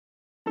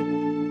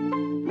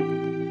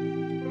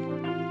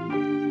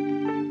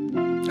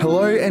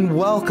Hello and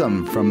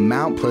welcome from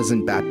Mount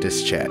Pleasant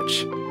Baptist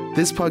Church.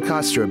 This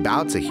podcast you're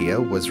about to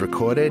hear was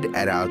recorded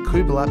at our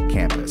Coolbellup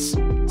campus.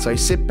 So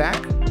sit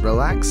back,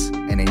 relax,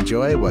 and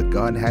enjoy what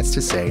God has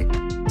to say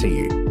to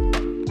you.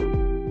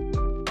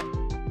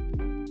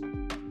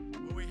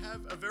 Well, we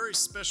have a very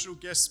special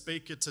guest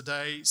speaker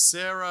today.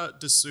 Sarah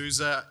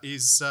D'Souza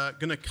is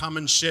going to come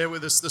and share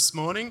with us this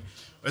morning.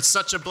 It's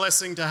such a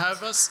blessing to have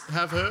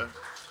her.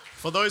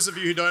 For those of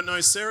you who don't know,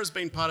 Sarah's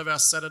been part of our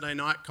Saturday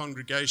night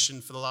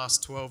congregation for the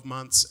last 12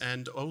 months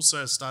and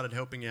also started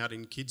helping out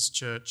in kids'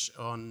 church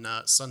on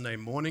Sunday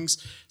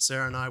mornings.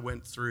 Sarah and I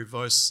went through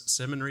Vos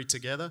Seminary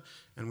together,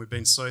 and we've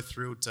been so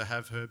thrilled to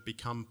have her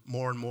become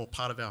more and more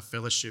part of our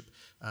fellowship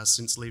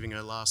since leaving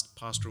her last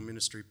pastoral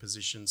ministry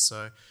position.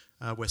 So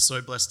we're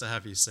so blessed to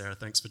have you, Sarah.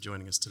 Thanks for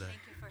joining us today.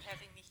 Thank you for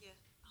having me here.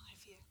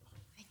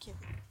 Thank you.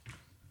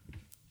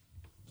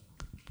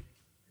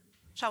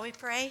 Shall we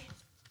pray?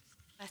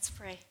 Let's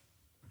pray.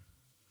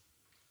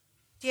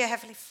 Dear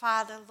Heavenly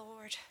Father,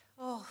 Lord,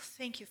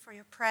 thank you for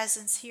your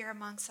presence here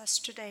amongst us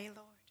today,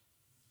 Lord.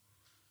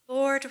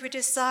 Lord, we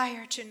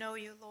desire to know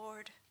you,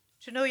 Lord,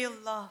 to know your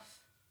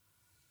love,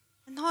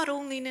 and not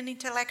only in an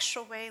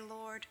intellectual way,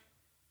 Lord.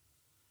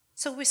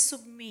 So we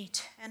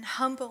submit and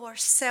humble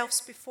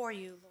ourselves before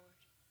you,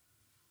 Lord,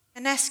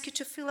 and ask you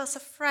to fill us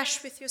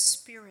afresh with your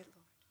Spirit,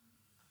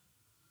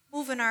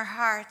 Lord. Move in our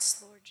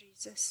hearts, Lord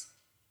Jesus.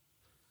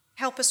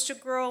 Help us to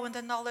grow in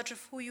the knowledge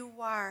of who you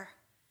are,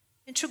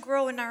 and to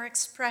grow in our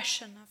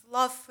expression of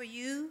love for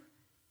you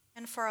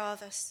and for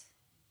others.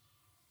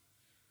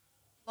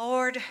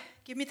 Lord,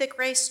 give me the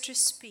grace to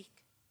speak.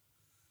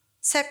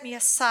 Set me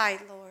aside,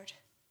 Lord,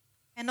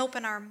 and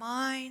open our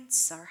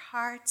minds, our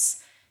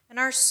hearts, and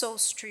our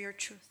souls to your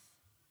truth.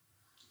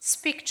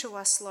 Speak to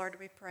us, Lord,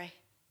 we pray.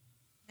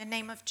 In the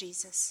name of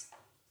Jesus.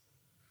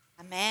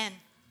 Amen.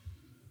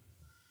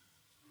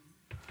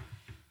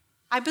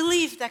 I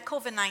believe that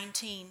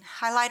COVID-19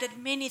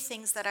 highlighted many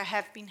things that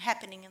have been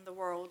happening in the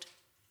world.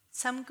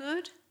 Some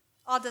good,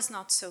 others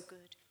not so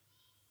good.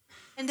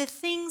 And the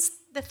thing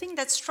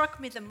that struck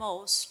me the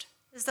most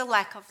is the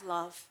lack of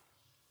love.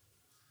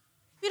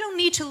 We don't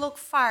need to look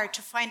far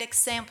to find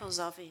examples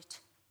of it.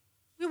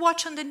 We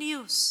watch on the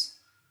news,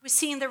 we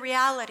see in the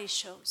reality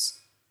shows,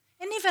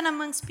 and even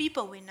amongst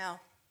people we know.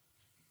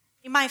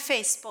 In my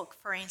Facebook,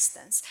 for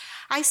instance,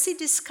 I see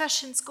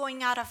discussions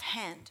going out of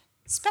hand,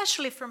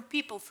 especially from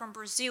people from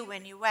Brazil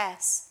and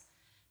US,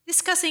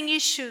 discussing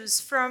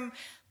issues from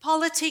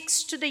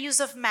politics to the use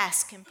of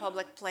masks in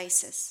public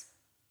places.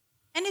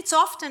 And it's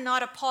often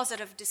not a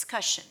positive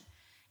discussion.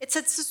 It's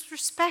a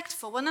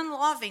disrespectful and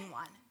unloving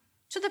one,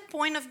 to the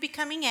point of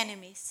becoming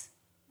enemies,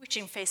 which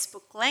in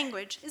Facebook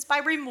language is by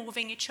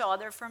removing each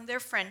other from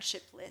their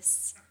friendship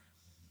lists.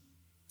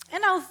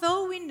 And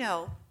although we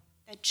know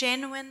that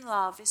genuine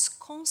love is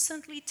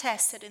constantly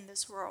tested in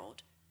this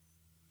world,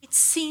 it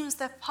seems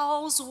that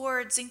Paul's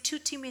words in 2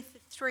 Timothy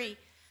 3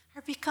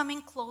 are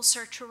becoming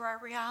closer to our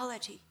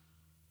reality,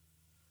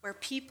 where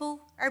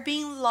people are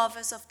being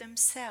lovers of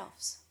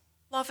themselves,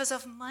 lovers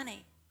of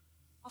money,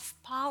 of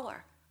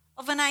power,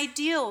 of an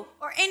ideal,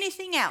 or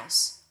anything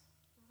else,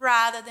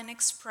 rather than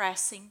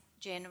expressing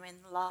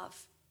genuine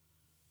love.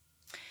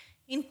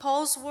 In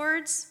Paul's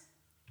words,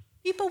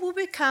 people will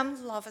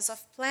become lovers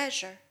of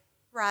pleasure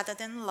rather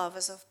than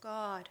lovers of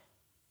God.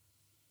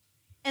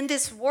 And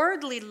this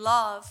worldly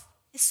love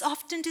is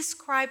often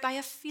described by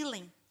a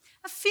feeling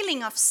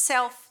of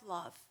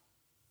self-love,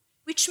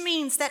 which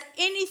means that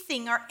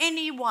anything or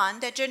anyone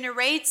that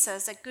generates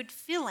us a good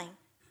feeling,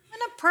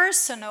 when a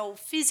personal,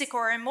 physical,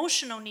 or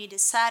emotional need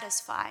is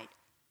satisfied,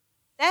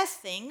 that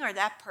thing or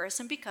that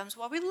person becomes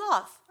what we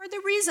love, or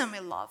the reason we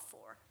love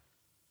for.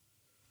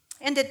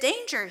 And the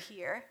danger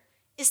here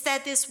is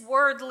that this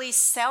worldly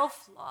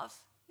self-love,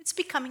 it's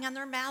becoming a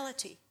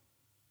normality.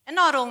 And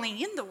not only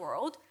in the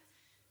world,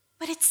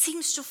 but it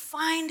seems to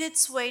find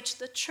its way to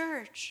the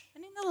church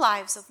and in the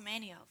lives of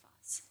many of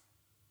us.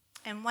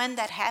 And when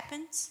that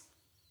happens,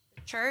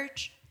 the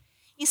church,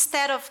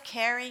 instead of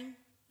caring,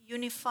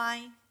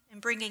 unifying,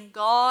 and bringing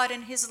God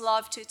and his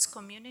love to its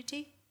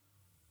community,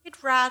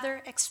 it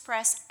rather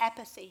expresses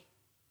apathy,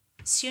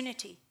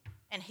 disunity,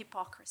 and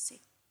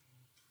hypocrisy.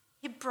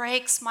 It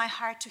breaks my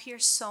heart to hear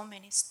so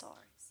many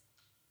stories.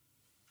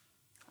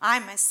 I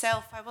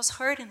was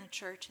hurt in the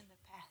church in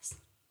the past.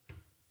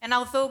 And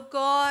although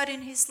God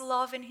in his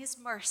love and his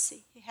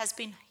mercy, he has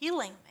been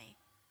healing me,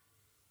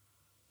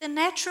 the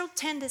natural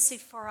tendency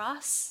for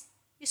us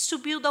is to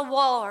build a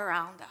wall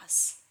around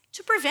us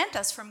to prevent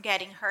us from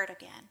getting hurt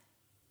again.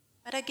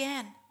 But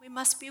again, we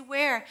must be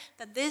aware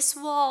that this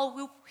wall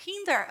will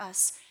hinder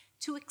us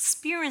to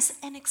experience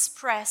and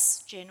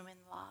express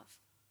genuine love.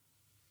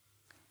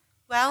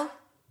 Well,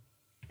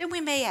 then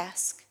we may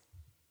ask,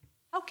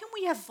 how can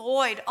we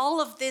avoid all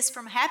of this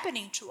from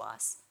happening to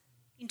us,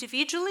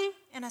 individually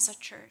and as a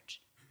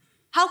church?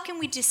 How can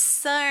we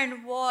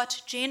discern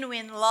what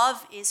genuine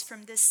love is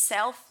from this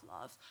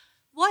self-love?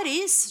 What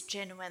is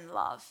genuine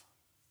love?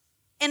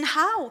 And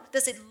how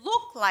does it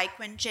look like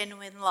when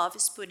genuine love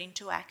is put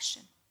into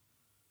action?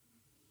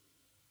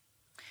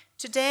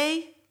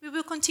 Today, we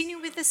will continue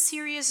with the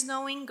series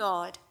Knowing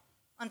God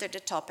under the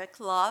topic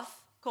Love,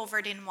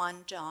 covered in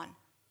 1 John.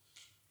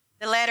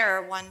 The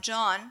letter 1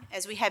 John,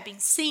 as we have been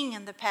seeing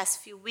in the past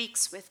few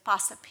weeks with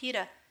Pastor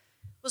Peter,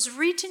 was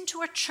written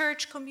to a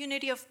church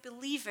community of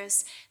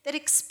believers that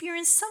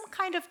experienced some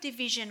kind of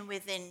division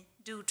within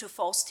due to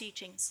false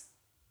teachings.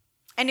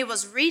 And it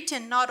was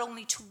written not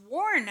only to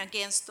warn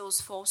against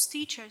those false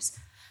teachers,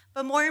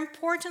 but more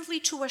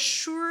importantly to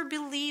assure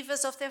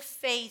believers of their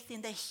faith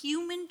in the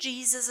human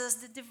Jesus as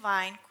the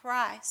divine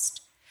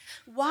Christ,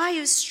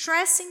 while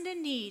stressing the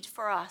need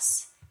for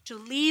us to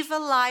live a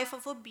life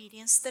of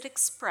obedience that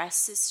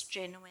expresses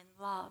genuine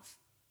love.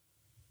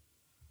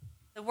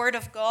 The Word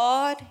of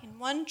God in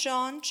 1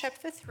 John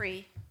chapter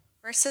 3,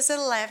 verses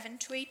 11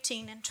 to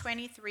 18 and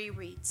 23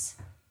 reads,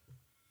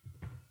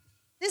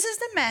 "This is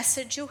the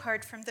message you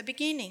heard from the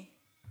beginning.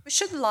 We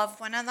should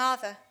love one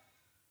another.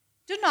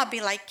 Do not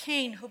be like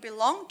Cain, who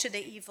belonged to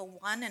the evil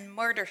one and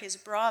murdered his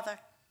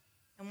brother.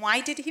 And why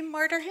did he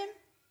murder him?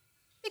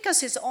 Because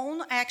his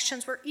own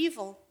actions were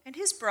evil and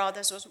his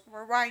brothers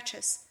were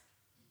righteous.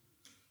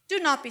 Do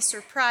not be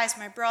surprised,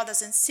 my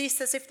brothers and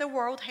sisters, if the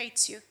world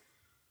hates you.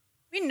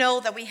 We know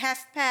that we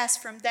have passed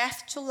from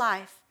death to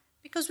life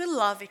because we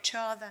love each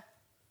other.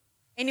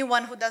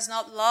 Anyone who does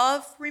not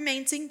love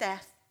remains in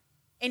death.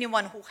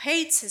 Anyone who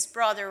hates his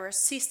brother or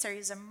sister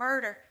is a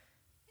murderer,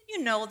 and you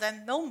know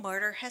that no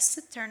murderer has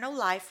eternal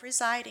life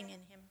residing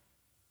in him.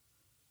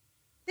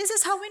 This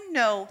is how we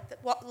know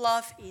what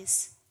love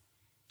is.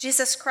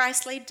 Jesus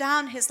Christ laid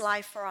down his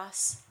life for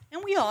us,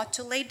 and we ought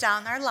to lay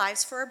down our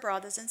lives for our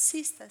brothers and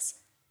sisters.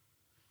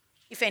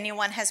 If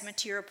anyone has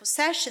material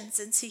possessions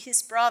and sees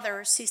his brother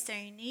or sister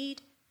in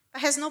need,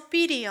 but has no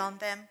pity on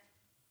them,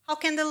 how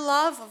can the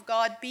love of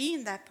God be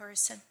in that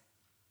person?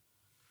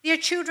 Dear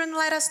children,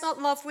 let us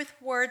not love with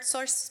words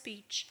or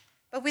speech,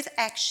 but with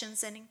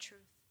actions and in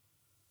truth.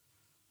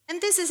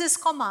 And this is his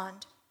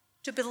command,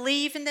 to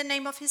believe in the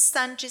name of his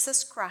Son,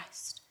 Jesus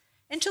Christ,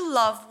 and to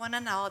love one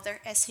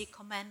another as he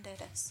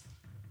commanded us."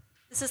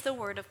 This is the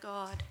word of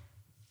God.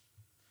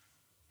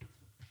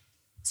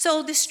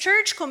 So this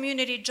church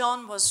community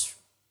John was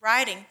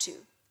writing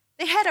to,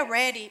 they had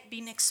already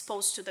been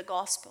exposed to the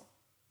gospel,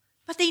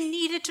 but they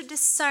needed to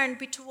discern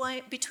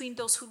between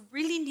those who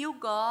really knew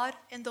God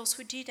and those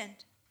who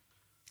didn't.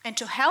 And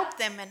to help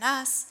them and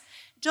us,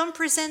 John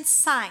presents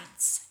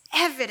signs,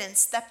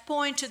 evidence that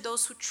point to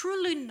those who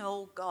truly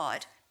know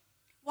God,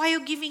 while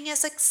giving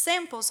us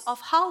examples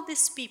of how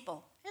these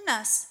people and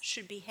us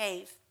should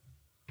behave.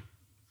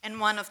 And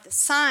one of the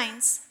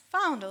signs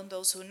found on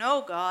those who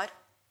know God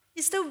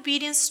is the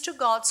obedience to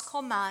God's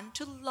command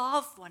to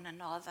love one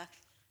another,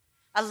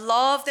 a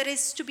love that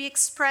is to be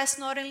expressed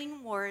not only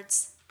in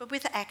words, but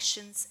with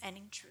actions and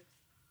in truth.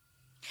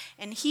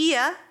 And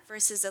here,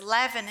 verses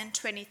 11 and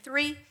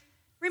 23,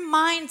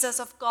 reminds us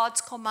of God's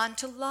command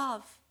to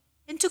love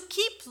and to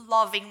keep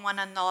loving one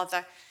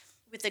another,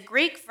 with the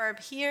Greek verb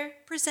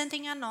here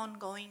presenting an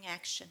ongoing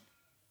action.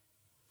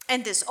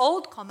 And this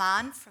old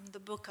command from the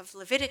book of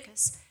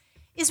Leviticus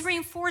is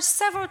reinforced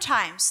several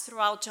times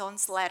throughout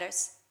John's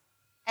letters,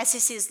 as he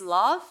sees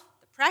love,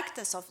 the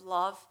practice of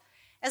love,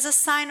 as a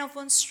sign of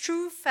one's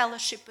true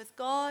fellowship with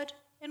God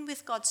and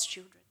with God's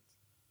children.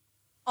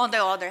 On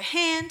the other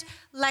hand,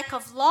 lack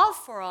of love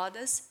for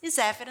others is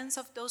evidence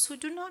of those who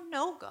do not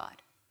know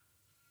God.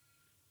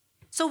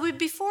 So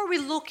before we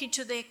look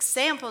into the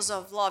examples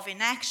of love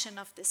in action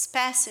of this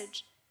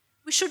passage,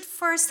 we should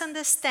first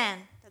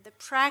understand that the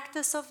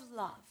practice of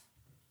love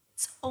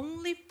is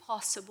only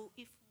possible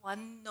if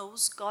one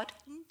knows God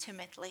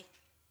intimately.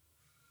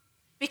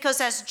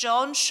 Because as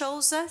John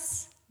shows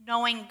us,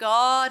 knowing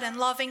God and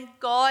loving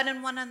God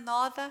and one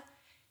another,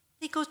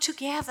 they go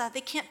together. They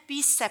can't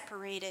be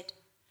separated.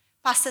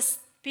 Pastor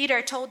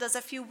Peter told us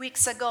a few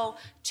weeks ago,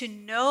 to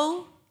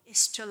know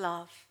is to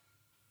love.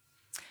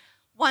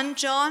 1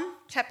 John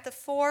chapter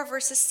 4,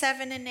 verses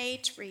 7 and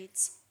 8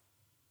 reads,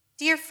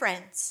 "Dear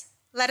friends,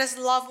 let us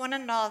love one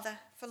another,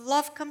 for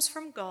love comes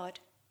from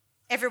God.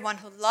 Everyone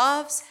who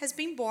loves has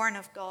been born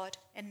of God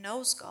and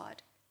knows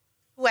God.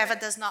 Whoever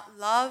does not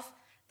love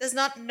does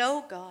not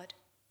know God,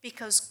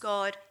 because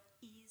God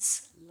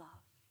is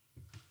love."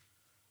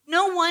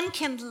 No one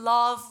can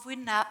love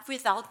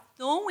without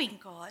knowing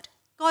God.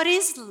 God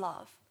is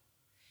love.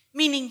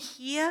 Meaning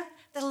here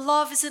that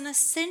love is an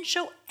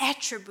essential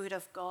attribute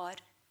of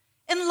God.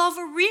 And love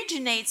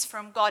originates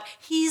from God.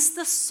 He is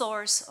the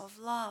source of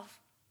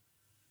love.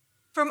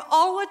 From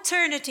all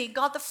eternity,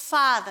 God the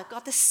Father,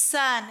 God the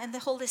Son, and the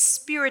Holy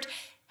Spirit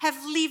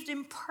have lived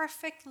in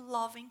perfect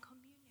loving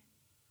communion.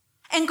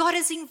 And God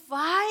is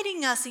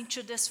inviting us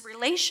into this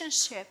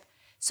relationship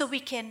so we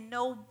can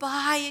know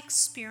by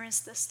experience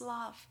this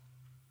love.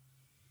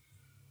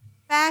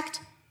 In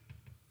fact,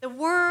 the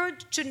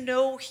word to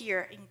know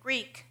here in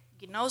Greek,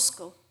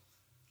 ginosko,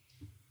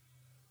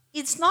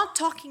 it's not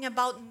talking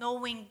about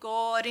knowing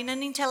God in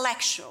an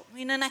intellectual,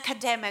 in an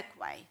academic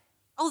way,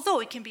 although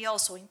it can be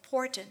also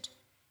important.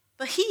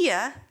 But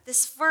here,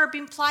 this verb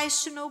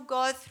implies to know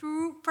God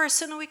through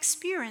personal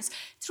experience,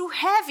 through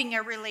having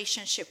a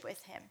relationship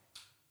with Him.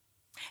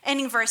 And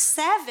in verse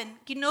 7,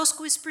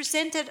 gnosko is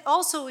presented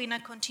also in a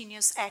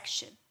continuous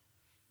action,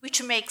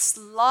 which makes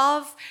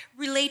love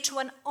relate to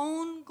an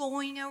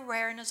ongoing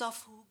awareness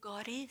of who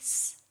God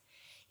is.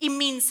 It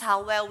means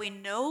how well we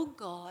know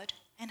God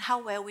and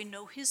how well we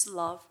know his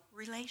love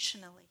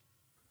relationally.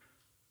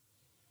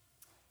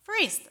 For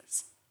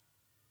instance,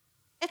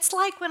 it's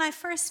like when I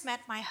first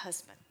met my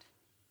husband.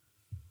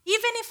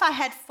 Even if I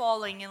had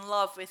fallen in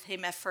love with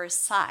him at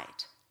first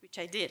sight, which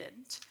I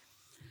didn't,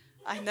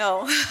 I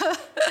know.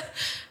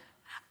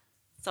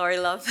 Sorry,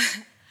 love.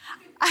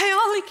 I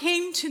only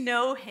came to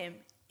know him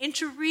and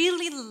to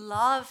really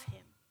love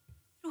him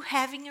through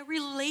having a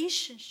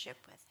relationship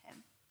with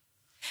him.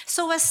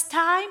 So as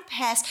time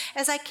passed,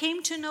 as I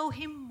came to know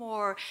him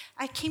more,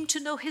 I came to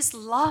know his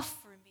love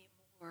for me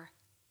more.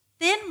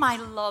 Then my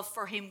love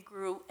for him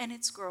grew, and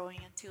it's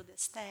growing until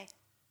this day.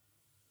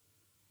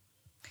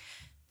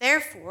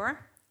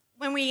 Therefore,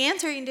 when we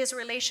enter in this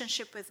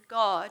relationship with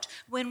God,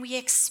 when we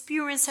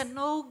experience and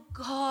know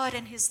God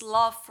and his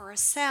love for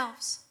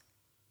ourselves,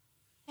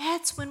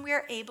 that's when we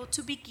are able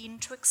to begin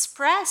to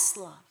express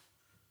love.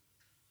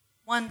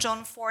 1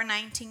 John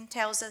 4:19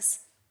 tells us,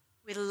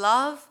 we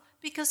love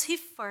because he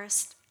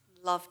first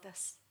loved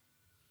us.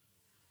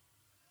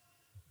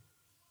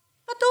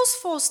 But those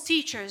false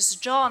teachers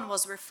John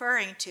was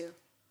referring to,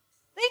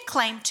 they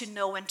claimed to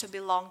know and to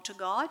belong to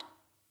God.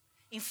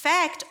 In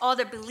fact,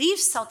 other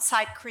beliefs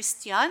outside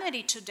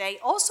Christianity today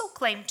also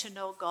claim to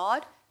know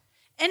God,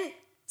 and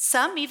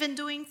some even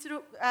doing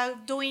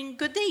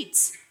good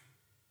deeds.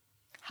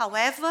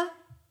 However,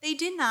 they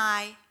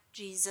deny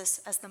Jesus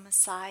as the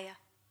Messiah.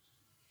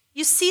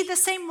 You see, the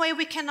same way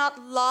we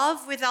cannot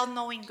love without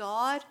knowing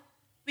God,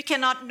 we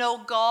cannot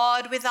know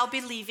God without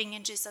believing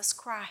in Jesus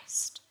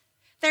Christ.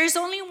 There is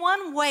only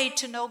one way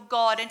to know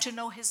God and to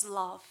know his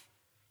love.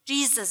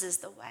 Jesus is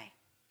the way.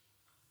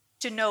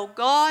 To know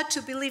God,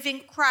 to believe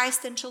in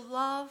Christ, and to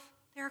love,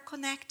 they are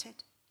connected.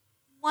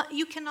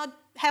 You cannot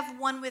have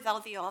one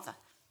without the other.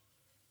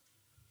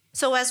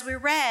 So as we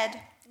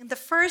read, in the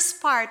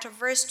first part of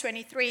verse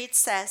 23, it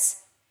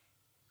says,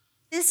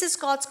 this is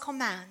God's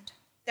command,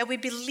 that we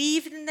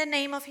believe in the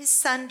name of his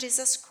Son,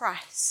 Jesus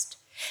Christ.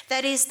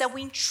 That is, that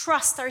we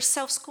entrust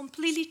ourselves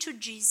completely to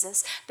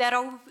Jesus, that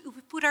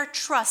we put our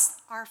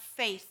trust, our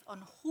faith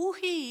on who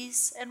he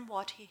is and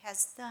what he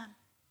has done.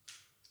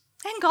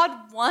 And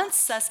God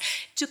wants us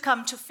to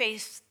come to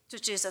faith to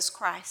Jesus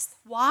Christ.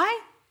 Why?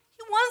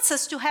 He wants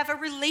us to have a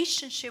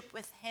relationship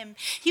with him.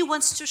 He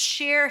wants to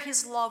share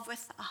his love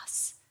with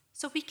us,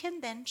 so we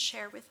can then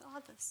share with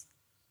others.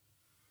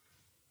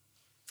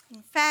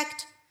 In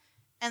fact,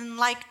 and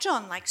like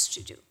John likes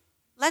to do,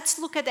 let's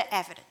look at the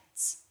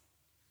evidence.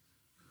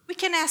 We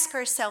can ask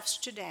ourselves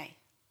today,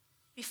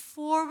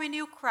 before we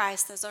knew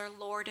Christ as our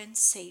Lord and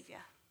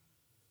Savior,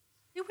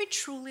 did we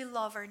truly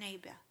love our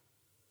neighbor?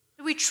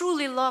 Did we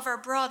truly love our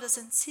brothers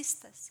and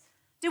sisters?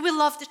 Did we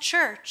love the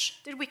church?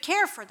 Did we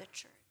care for the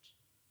church?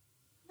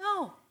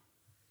 No.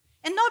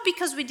 And not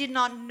because we did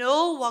not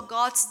know what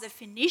God's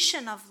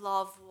definition of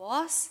love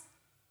was,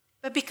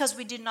 but because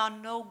we did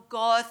not know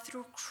God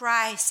through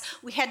Christ.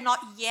 We had not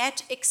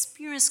yet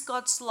experienced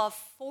God's love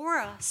for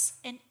us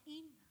and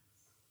in us.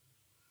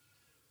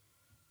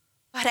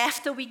 But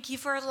after we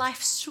give our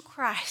lives to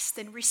Christ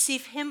and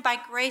receive him by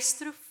grace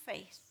through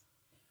faith,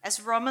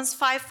 as Romans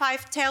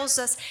 5:5 tells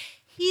us,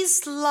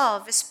 his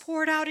love is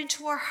poured out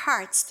into our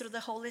hearts through the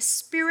Holy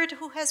Spirit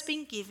who has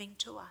been given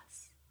to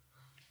us.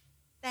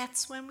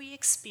 That's when we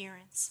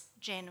experience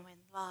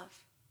genuine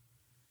love.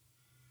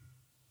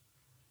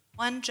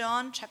 1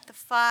 John chapter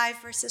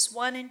 5, verses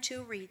 1 and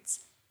 2 reads,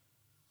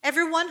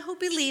 everyone who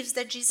believes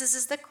that Jesus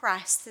is the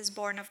Christ is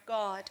born of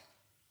God,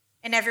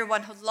 and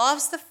everyone who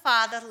loves the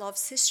Father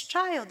loves his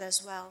child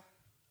as well.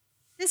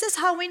 This is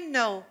how we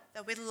know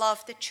that we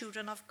love the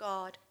children of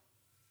God,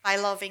 by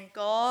loving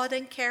God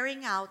and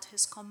carrying out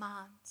his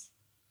commands.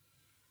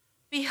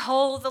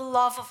 Behold the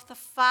love of the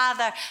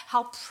Father,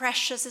 how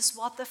precious is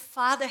what the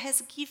Father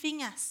has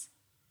given us.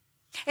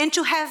 And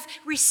to have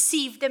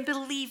received and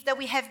believed that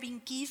we have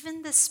been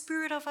given the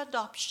spirit of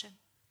adoption,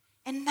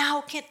 and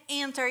now can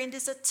enter in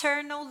this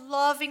eternal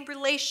loving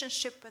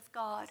relationship with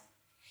God,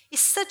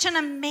 is such an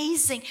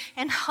amazing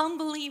and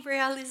humbling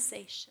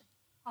realization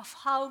of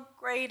how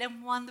great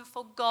and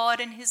wonderful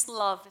God and his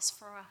love is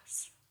for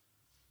us.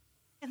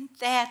 And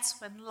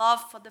that's when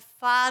love for the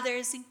Father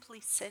is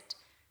implicit,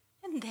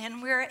 and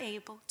then we are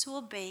able to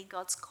obey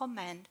God's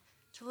command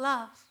to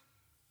love.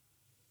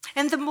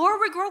 And the more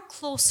we grow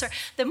closer,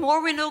 the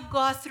more we know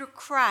God through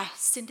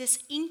Christ in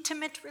this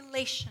intimate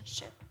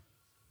relationship,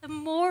 the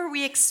more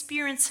we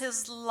experience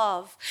his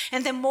love,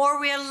 and the more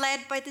we are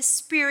led by the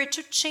Spirit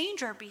to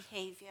change our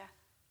behavior,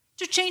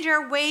 to change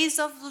our ways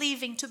of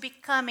living, to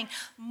becoming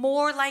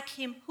more like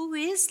him who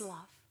is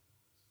love.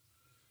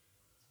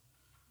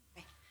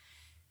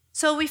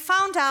 So we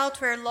found out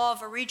where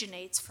love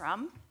originates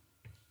from,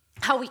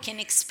 how we can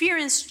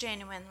experience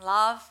genuine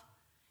love,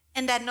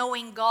 and that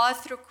knowing God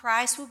through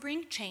Christ will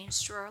bring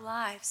change to our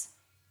lives.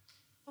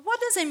 But what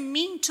does it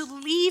mean to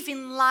live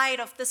in light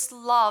of this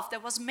love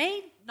that was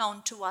made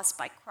known to us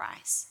by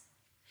Christ?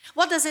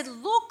 What does it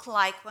look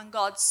like when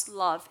God's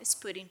love is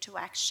put into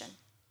action?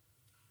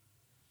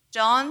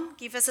 John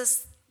gives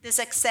us these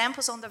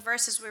examples on the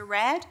verses we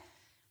read,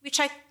 which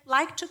I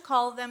like to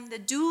call them the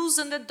do's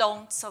and the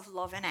don'ts of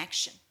love in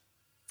action.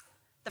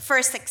 The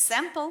first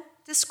example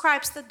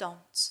describes the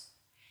don'ts.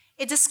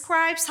 It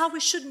describes how we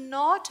should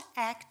not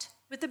act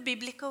with the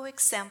biblical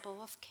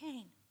example of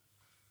Cain.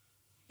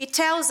 It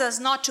tells us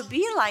not to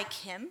be like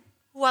him,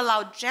 who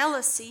allowed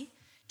jealousy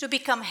to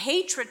become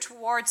hatred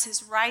towards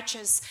his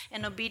righteous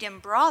and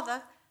obedient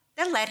brother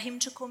that led him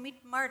to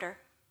commit murder,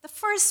 the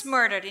first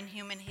murder in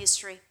human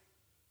history.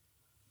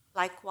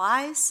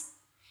 Likewise,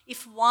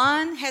 if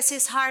one has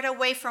his heart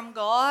away from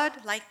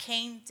God, like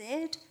Cain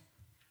did,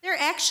 their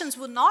actions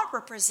will not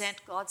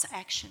represent God's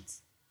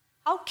actions.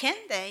 How can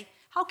they?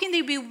 How can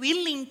they be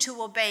willing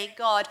to obey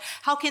God?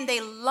 How can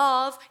they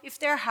love if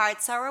their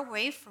hearts are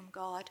away from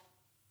God?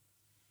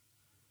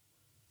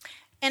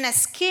 And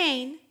as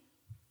Cain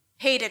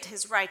hated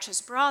his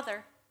righteous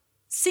brother,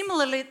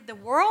 similarly, the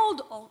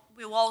world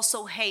will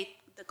also hate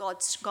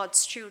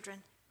God's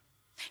children.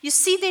 You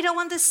see, they don't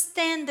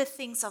understand the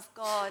things of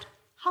God.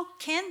 How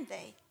can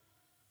they?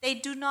 They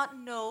do not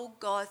know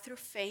God through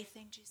faith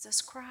in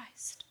Jesus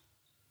Christ.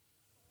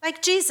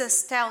 Like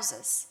Jesus tells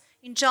us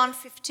in John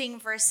 15,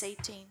 verse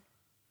 18,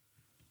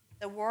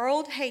 the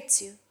world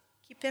hates you.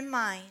 Keep in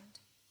mind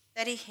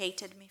that he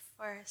hated me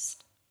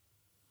first.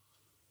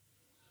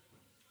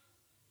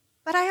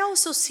 But I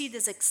also see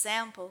this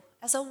example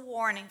as a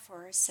warning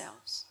for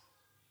ourselves.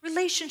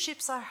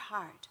 Relationships are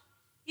hard,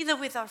 either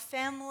with our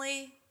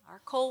family,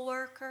 our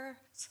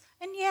co-workers,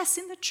 and yes,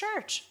 in the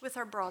church with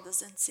our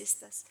brothers and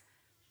sisters.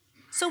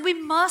 So we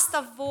must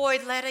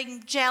avoid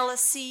letting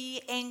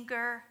jealousy,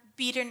 anger,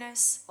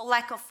 bitterness, or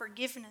lack of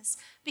forgiveness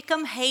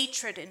become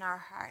hatred in our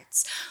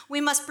hearts.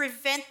 We must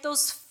prevent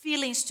those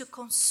feelings to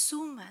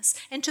consume us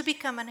and to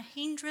become a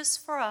hindrance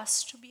for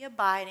us to be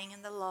abiding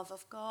in the love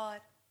of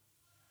God.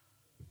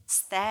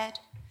 Instead,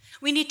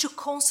 we need to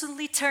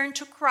constantly turn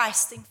to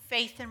Christ in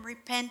faith and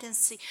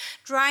repentance,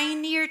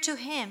 drawing near to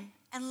him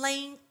and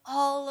laying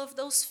all of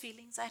those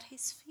feelings at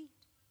his feet.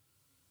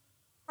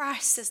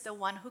 Christ is the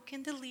one who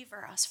can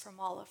deliver us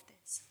from all of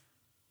this.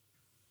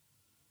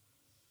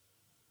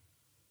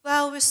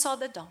 Well, we saw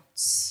the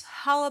don'ts.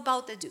 How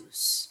about the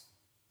do's?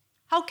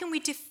 How can we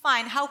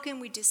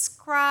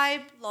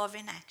describe love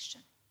in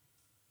action?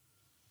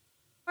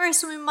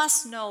 First, we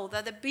must know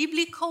that the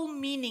biblical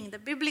meaning, the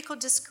biblical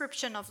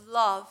description of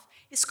love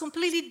is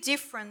completely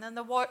different than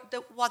what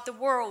the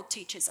world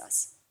teaches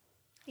us.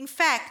 In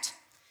fact,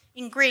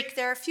 in Greek,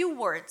 there are a few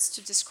words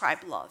to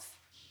describe love.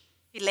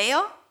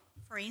 Phileo,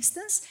 for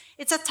instance,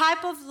 it's a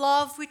type of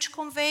love which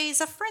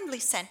conveys a friendly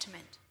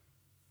sentiment.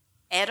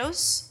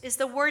 Eros is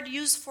the word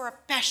used for a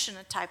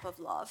passionate type of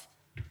love.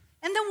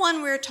 And the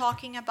one we're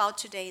talking about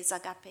today is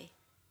agape.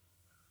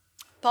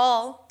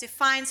 Paul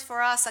defines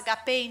for us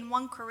agape in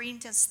 1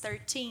 Corinthians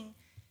 13,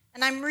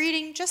 and I'm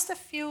reading just a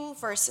few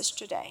verses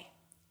today.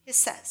 He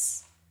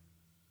says,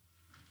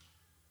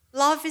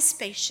 love is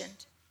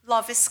patient,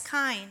 love is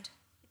kind,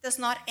 it does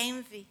not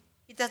envy,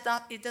 it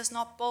does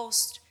not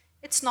boast,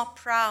 it's not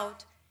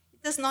proud,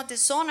 it does not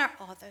dishonor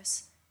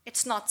others,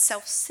 it's not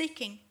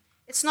self-seeking,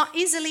 it's not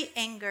easily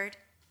angered,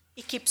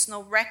 it keeps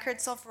no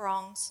records of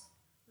wrongs.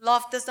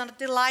 Love does not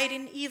delight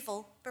in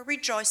evil, but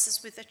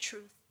rejoices with the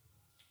truth.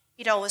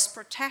 It always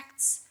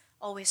protects,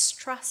 always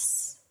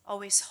trusts,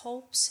 always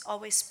hopes,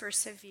 always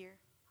perseveres.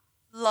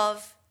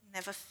 Love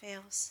never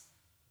fails.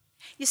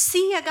 You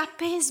see,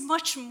 agape is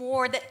much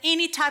more than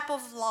any type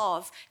of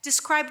love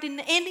described in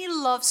any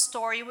love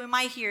story we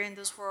might hear in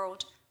this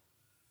world.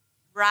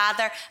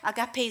 Rather,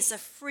 agape is a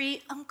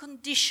free,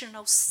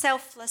 unconditional,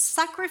 selfless,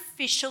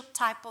 sacrificial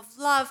type of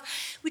love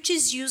which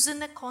is used in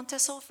the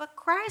context of a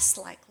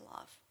Christ-like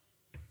love.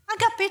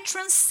 Agape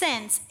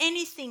transcends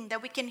anything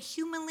that we can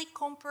humanly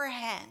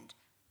comprehend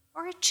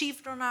or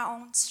achieve on our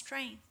own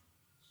strength.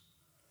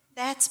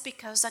 That's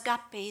because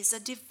agape is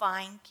a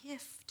divine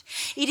gift.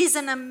 It is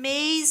an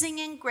amazing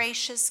and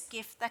gracious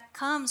gift that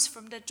comes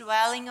from the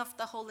dwelling of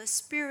the Holy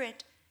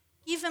Spirit,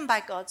 given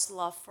by God's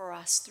love for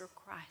us through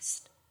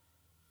Christ.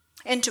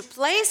 And to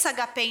place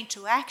agape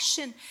into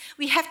action,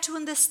 we have to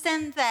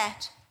understand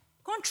that,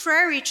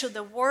 contrary to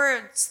the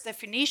word's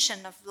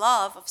definition of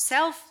love, of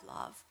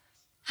self-love,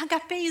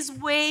 agape is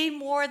way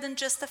more than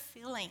just a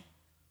feeling.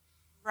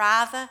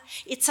 Rather,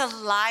 it's a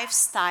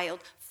lifestyle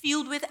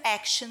filled with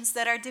actions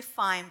that are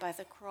defined by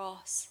the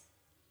cross.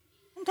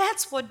 And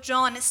that's what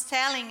John is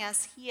telling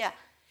us here.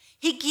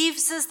 He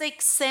gives us the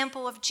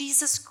example of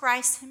Jesus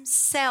Christ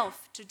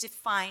himself to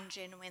define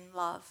genuine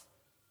love.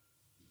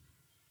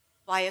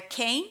 While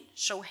Cain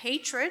showed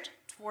hatred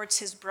towards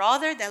his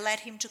brother that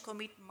led him to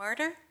commit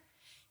murder,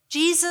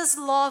 Jesus'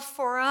 love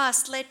for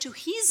us led to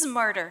his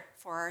murder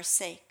for our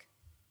sake.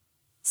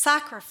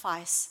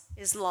 Sacrifice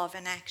is love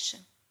in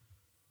action.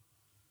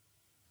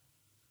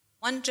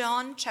 1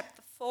 John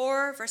chapter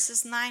 4,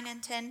 verses 9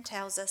 and 10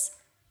 tells us,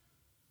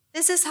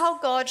 this is how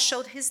God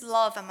showed his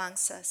love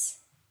amongst us.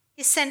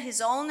 He sent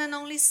his own and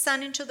only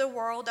Son into the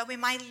world that we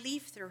might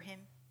live through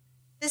him.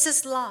 This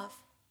is love.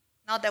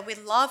 Not that we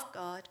love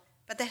God,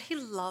 but that he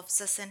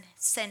loves us and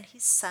sent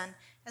his Son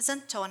as an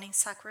atoning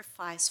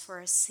sacrifice for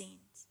our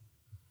sins.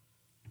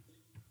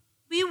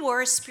 We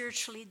were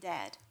spiritually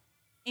dead.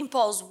 In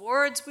Paul's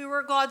words, we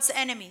were God's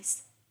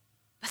enemies.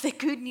 But the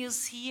good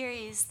news here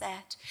is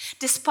that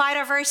despite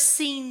of our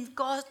sin,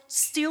 God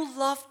still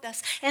loved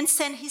us and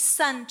sent his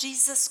Son,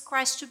 Jesus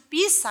Christ, to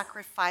be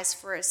sacrificed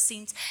for our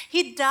sins.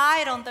 He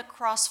died on the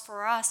cross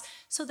for us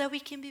so that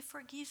we can be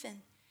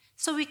forgiven,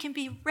 so we can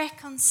be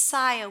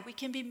reconciled, we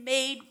can be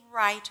made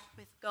right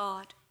with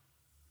God.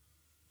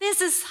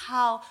 This is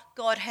how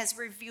God has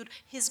revealed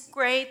his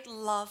great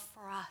love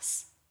for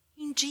us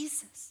in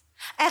Jesus.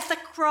 At the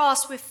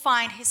cross, we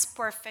find his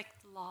perfect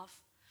love,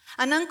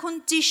 an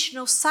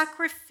unconditional,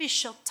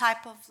 sacrificial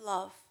type of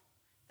love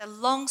that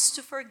longs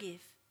to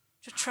forgive,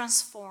 to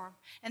transform,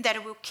 and that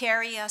it will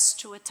carry us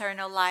to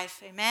eternal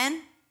life.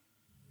 Amen?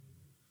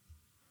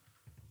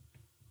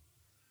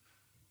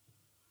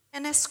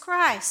 And as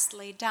Christ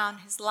laid down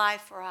his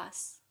life for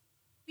us,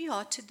 we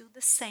ought to do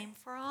the same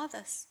for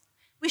others.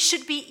 We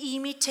should be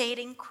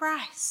imitating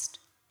Christ.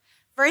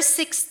 Verse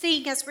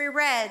 16, as we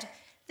read,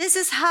 this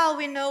is how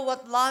we know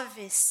what love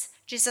is.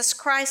 Jesus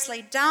Christ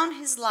laid down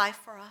his life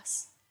for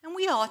us, and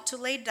we ought to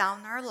lay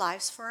down our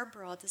lives for our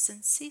brothers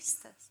and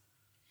sisters.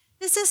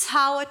 This is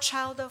how a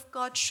child of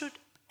God should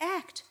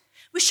act.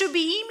 We should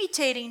be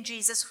imitating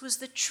Jesus, who is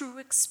the true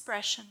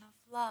expression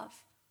of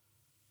love.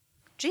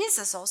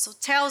 Jesus also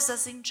tells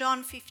us in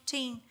John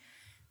 15,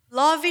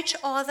 love each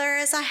other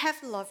as I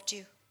have loved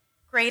you.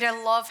 Greater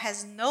love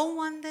has no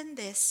one than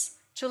this,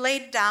 to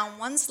lay down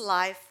one's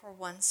life for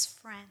one's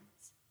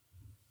friends.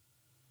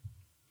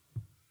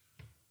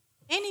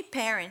 Any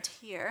parent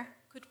here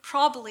could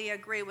probably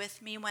agree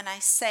with me when I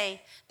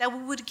say that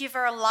we would give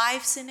our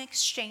lives in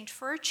exchange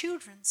for our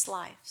children's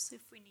lives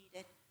if we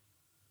needed.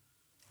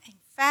 In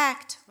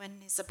fact, when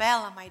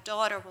Isabella, my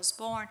daughter, was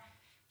born,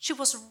 she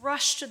was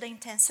rushed to the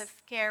intensive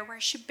care where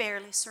she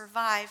barely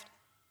survived.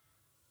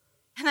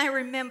 And I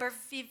remember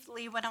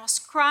vividly when I was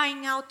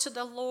crying out to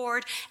the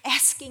Lord,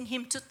 asking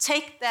him to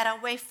take that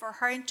away for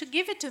her and to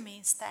give it to me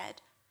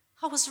instead.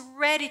 I was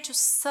ready to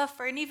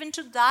suffer and even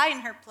to die in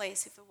her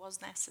place if it was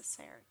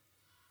necessary.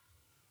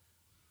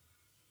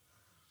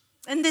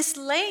 And this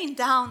laying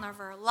down of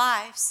our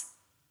lives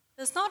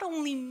does not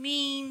only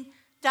mean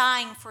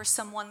dying for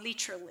someone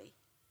literally,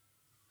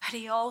 but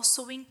it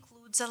also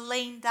includes a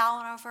laying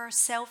down of our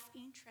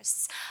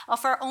self-interests,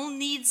 of our own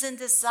needs and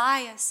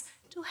desires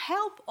to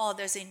help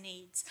others in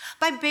need,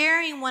 by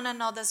bearing one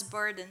another's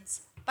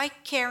burdens, by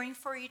caring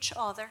for each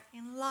other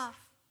in love.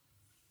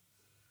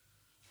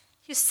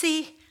 You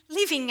see,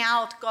 living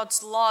out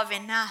God's love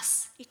in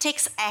us, it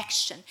takes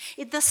action.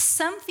 It does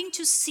something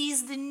to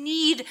seize the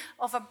need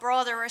of a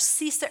brother or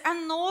sister,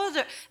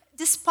 another,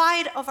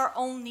 despite of our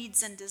own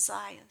needs and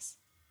desires.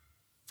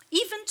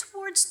 Even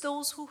towards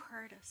those who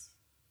hurt us,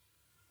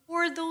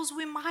 or those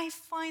we might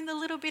find a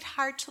little bit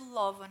hard to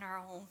love on our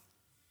own.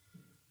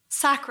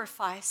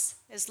 Sacrifice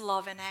is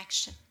love in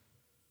action.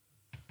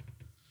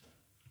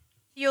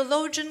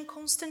 Theologian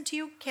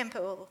Constantine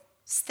Campbell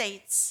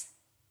states,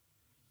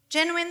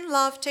 genuine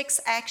love takes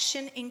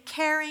action in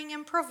caring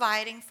and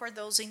providing for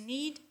those in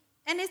need,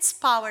 and it's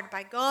powered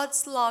by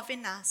God's love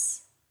in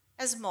us,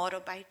 as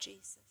modeled by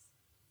Jesus.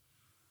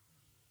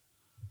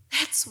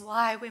 That's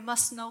why we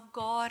must know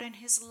God and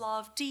his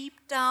love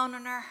deep down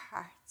in our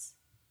hearts.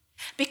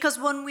 Because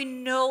when we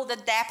know the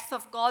depth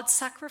of God's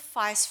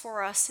sacrifice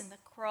for us in the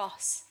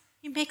cross,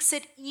 it makes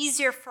it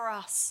easier for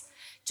us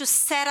to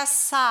set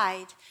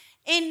aside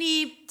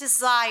any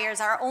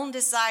desires, our own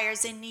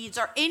desires and needs,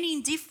 or any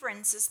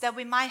indifferences that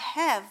we might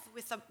have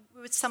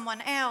with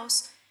someone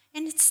else,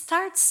 and it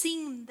starts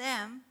seeing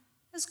them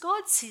as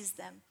God sees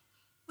them,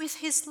 with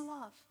his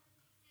love.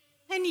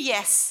 And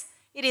yes,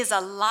 it is a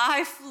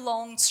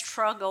lifelong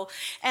struggle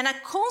and a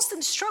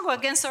constant struggle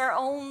against our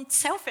own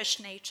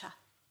selfish nature.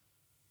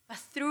 But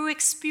through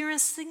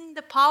experiencing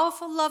the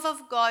powerful love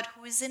of God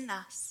who is in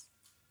us,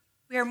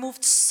 we are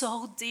moved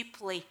so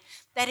deeply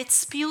that it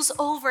spills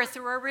over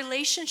through our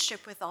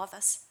relationship with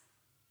others.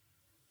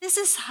 This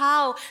is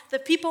how the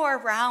people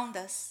around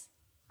us,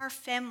 our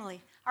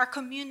family, our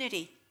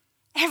community,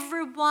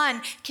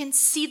 everyone can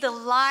see the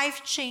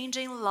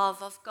life-changing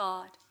love of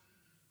God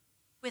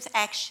with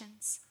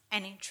actions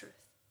and in truth.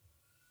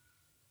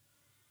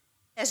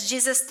 As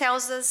Jesus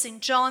tells us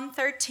in John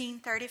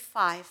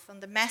 13:35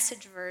 from the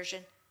Message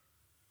version,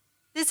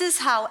 this is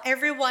how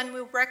everyone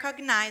will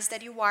recognize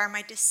that you are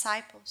my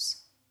disciples,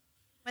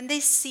 when they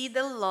see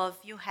the love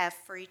you have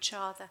for each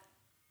other.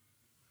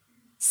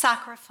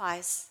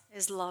 Sacrifice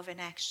is love in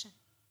action.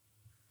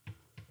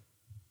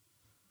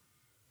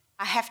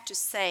 I have to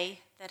say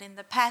that in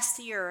the past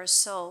year or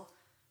so,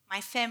 my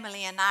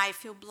family and I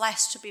feel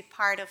blessed to be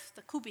part of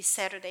the Kubi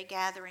Saturday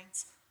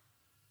gatherings,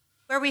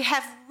 where we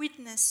have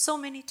witnessed so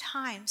many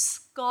times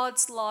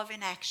God's love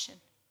in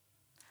action.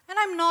 And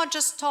I'm not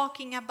just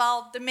talking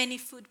about the many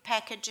food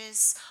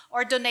packages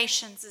or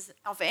donations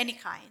of any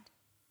kind.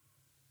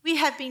 We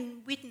have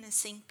been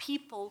witnessing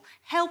people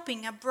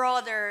helping a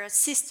brother or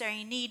sister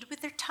in need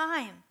with their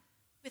time,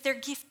 with their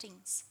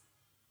giftings,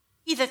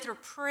 either through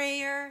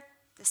prayer,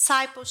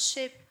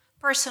 discipleship,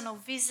 personal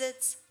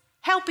visits,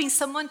 helping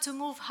someone to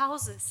move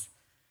houses,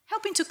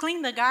 helping to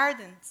clean the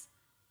gardens,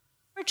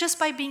 or just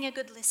by being a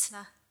good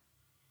listener.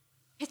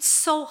 It's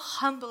so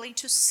humbling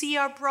to see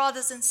our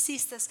brothers and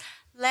sisters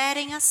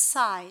letting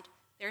aside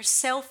their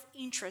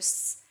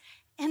self-interests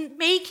and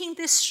making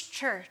this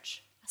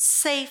church a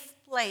safe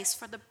place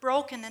for the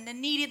broken and the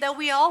needy that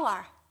we all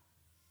are.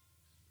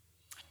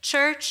 A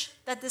church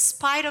that,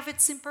 despite of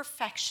its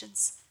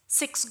imperfections,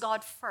 seeks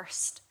God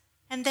first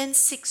and then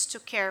seeks to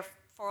care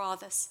for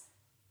others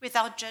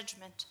without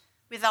judgment,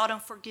 without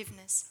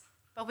unforgiveness,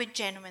 but with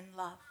genuine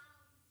love,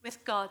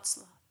 with God's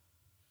love.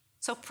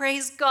 So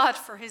praise God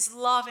for His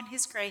love and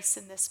His grace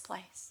in this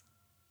place.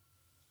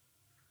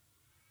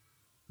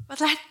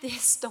 But let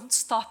this don't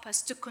stop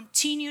us to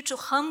continue to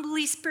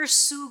humbly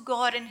pursue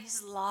God and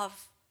His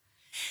love.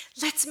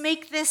 Let's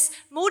make this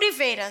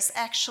motivate us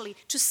actually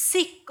to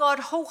seek God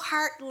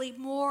wholeheartedly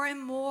more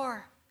and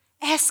more,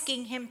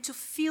 asking Him to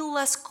fill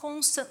us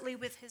constantly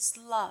with His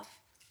love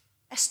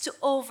as to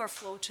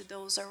overflow to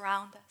those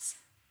around us.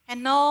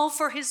 And all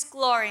for His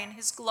glory and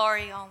His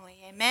glory only.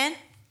 Amen?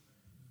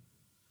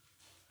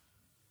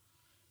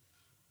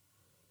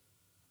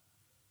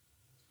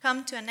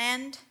 Come to an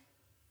end.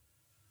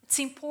 It's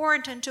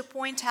important to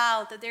point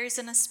out that there is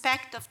an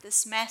aspect of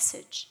this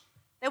message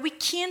that we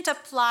can't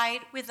apply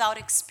without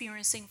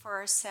experiencing for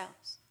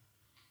ourselves.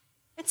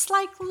 It's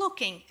like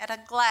looking at a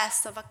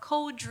glass of a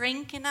cold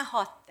drink in a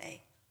hot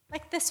day,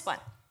 like this one.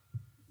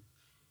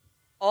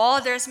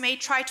 Others may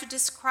try to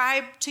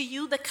describe to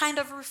you the kind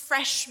of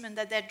refreshment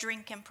that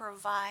drink can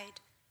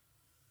provide.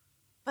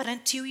 But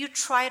until you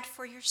try it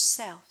for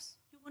yourselves,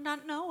 you will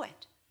not know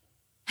it.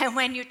 And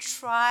when you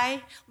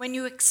try, when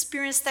you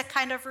experience that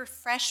kind of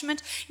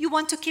refreshment, you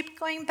want to keep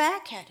going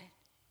back at it.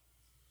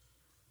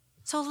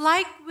 So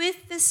like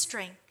with this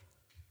drink,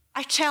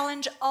 I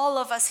challenge all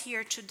of us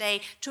here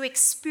today to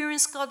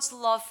experience God's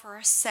love for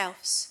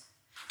ourselves,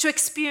 to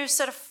experience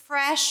it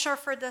afresh or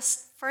for the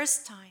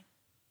first time.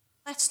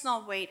 Let's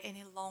not wait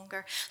any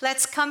longer.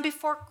 Let's come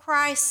before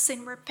Christ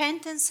in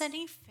repentance and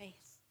in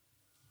faith.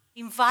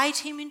 Invite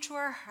Him into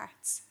our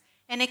hearts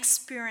and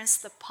experience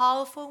the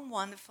powerful and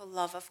wonderful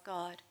love of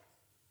God.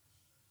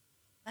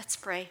 Let's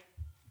pray.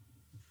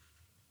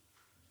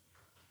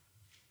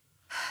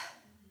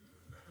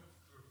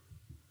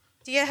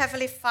 Dear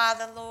Heavenly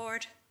Father,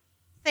 Lord,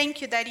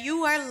 thank You that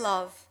You are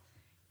love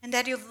and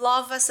that You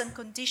love us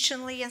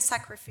unconditionally and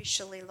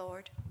sacrificially,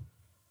 Lord.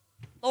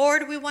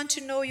 Lord, we want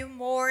to know You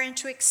more and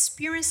to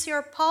experience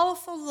Your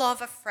powerful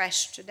love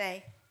afresh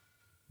today.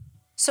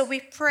 So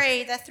we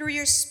pray that through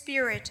Your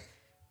Spirit,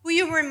 will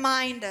You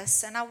remind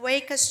us and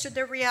awake us to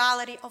the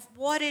reality of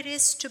what it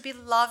is to be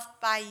loved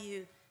by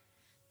You,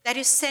 that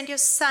You sent Your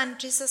Son,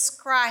 Jesus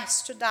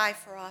Christ, to die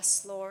for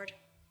us, Lord.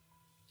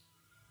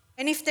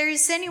 And if there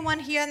is anyone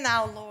here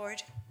now,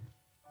 Lord,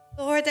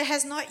 that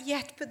has not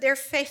yet put their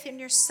faith in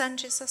Your Son,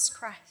 Jesus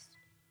Christ,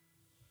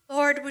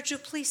 Lord, would You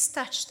please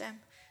touch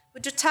them?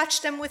 Would You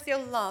touch them with Your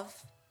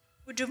love?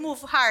 Would You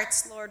move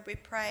hearts, Lord, we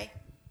pray.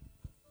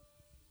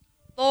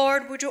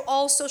 Lord, would You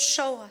also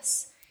show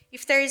us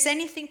if there is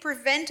anything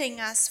preventing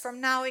us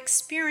from now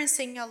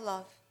experiencing Your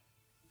love.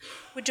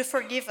 Would You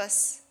forgive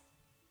us?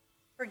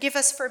 Forgive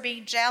us for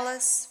being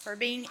jealous, for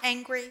being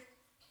angry,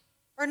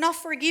 or not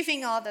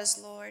forgiving others,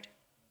 Lord.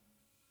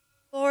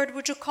 Lord,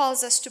 would You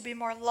cause us to be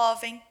more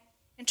loving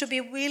and to be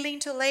willing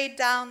to lay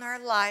down our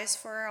lives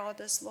for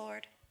others,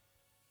 Lord.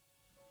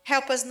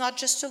 Help us not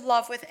just to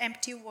love with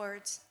empty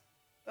words,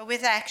 but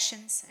with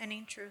actions and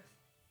in truth.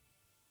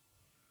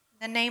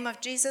 In the name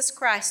of Jesus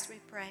Christ we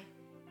pray.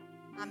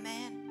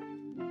 Amen.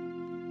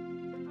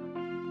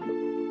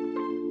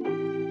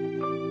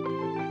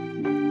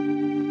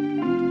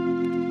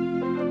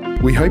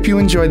 We hope you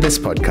enjoyed this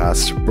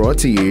podcast brought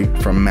to you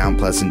from Mount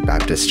Pleasant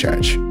Baptist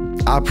Church.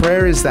 Our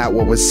prayer is that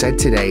what was said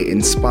today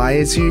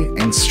inspires you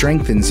and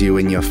strengthens you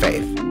in your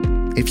faith.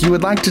 If you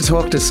would like to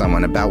talk to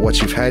someone about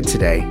what you've heard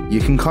today, you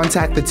can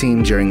contact the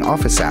team during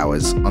office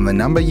hours on the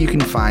number you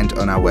can find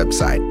on our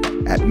website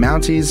at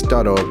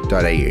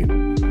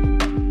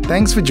mounties.org.au.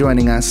 Thanks for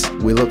joining us.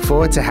 We look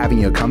forward to having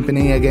your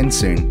company again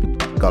soon.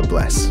 God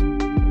bless.